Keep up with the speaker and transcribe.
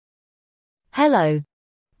Hello.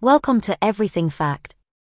 Welcome to Everything Fact.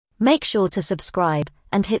 Make sure to subscribe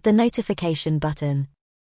and hit the notification button.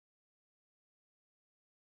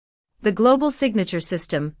 The Global Signature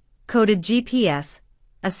System, coded GPS,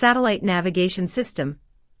 a satellite navigation system,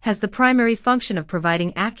 has the primary function of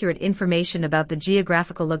providing accurate information about the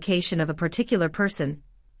geographical location of a particular person,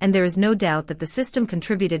 and there is no doubt that the system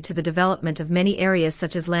contributed to the development of many areas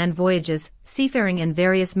such as land voyages, seafaring and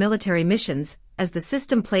various military missions, as the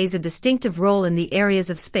system plays a distinctive role in the areas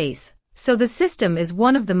of space. So the system is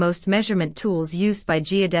one of the most measurement tools used by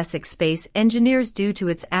geodesic space engineers due to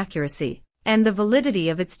its accuracy and the validity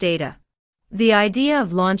of its data. The idea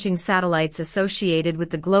of launching satellites associated with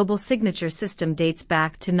the Global Signature System dates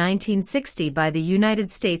back to 1960 by the United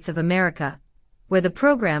States of America, where the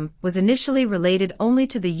program was initially related only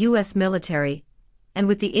to the U.S. military, and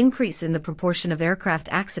with the increase in the proportion of aircraft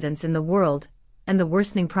accidents in the world, and the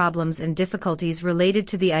worsening problems and difficulties related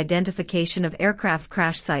to the identification of aircraft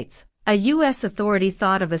crash sites, a U.S. authority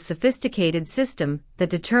thought of a sophisticated system that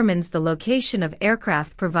determines the location of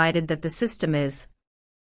aircraft provided that the system is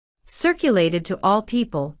circulated to all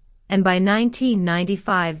people, and by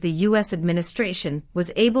 1995 the U.S. administration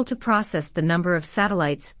was able to process the number of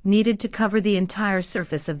satellites needed to cover the entire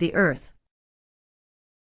surface of the Earth.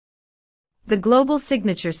 The Global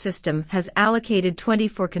Signature System has allocated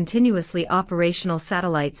 24 continuously operational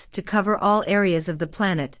satellites to cover all areas of the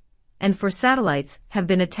planet, and 4 satellites have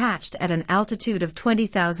been attached at an altitude of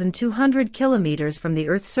 20,200 kilometers from the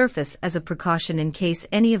Earth's surface as a precaution in case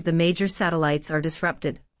any of the major satellites are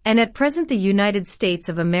disrupted. And at present the United States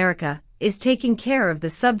of America is taking care of the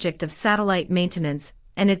subject of satellite maintenance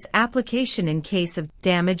and its application in case of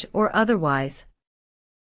damage or otherwise.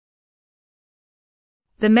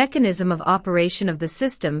 The mechanism of operation of the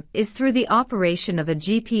system is through the operation of a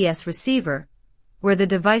GPS receiver, where the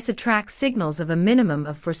device attracts signals of a minimum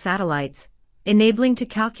of 4 satellites, enabling to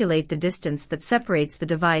calculate the distance that separates the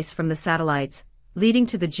device from the satellites, leading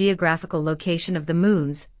to the geographical location of the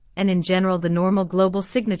moons, and in general the normal Global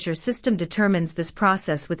Signature System determines this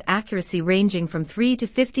process with accuracy ranging from 3 to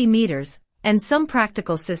 50 meters, and some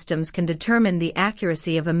practical systems can determine the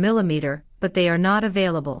accuracy of a millimeter, but they are not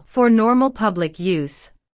available for normal public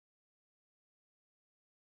use.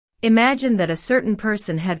 Imagine that a certain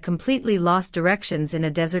person had completely lost directions in a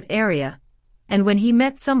desert area, and when he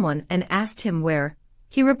met someone and asked him where,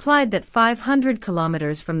 he replied that 500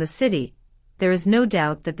 kilometers from the city. There is no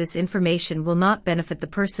doubt that this information will not benefit the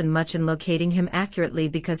person much in locating him accurately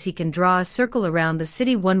because he can draw a circle around the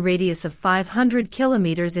city one radius of 500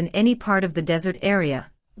 kilometers in any part of the desert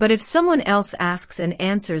area. But if someone else asks and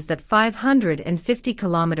answers that 550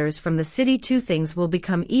 kilometers from the city, 2 things will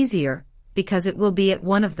become easier, because it will be at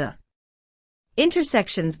one of the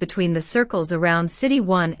intersections between the circles around City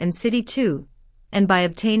 1 and City 2, and by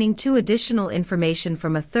obtaining 2 additional information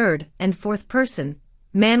from a third and fourth person,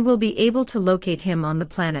 man will be able to locate him on the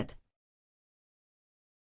planet.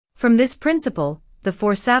 From this principle, the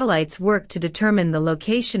 4 satellites work to determine the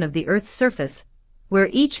location of the Earth's surface, where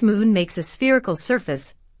each moon makes a spherical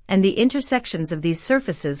surface, and the intersections of these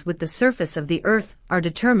surfaces with the surface of the Earth are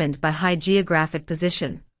determined by high geographic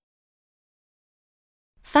position.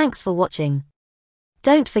 Thanks for watching.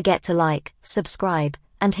 Don't forget to like, subscribe,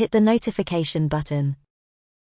 and hit the notification button.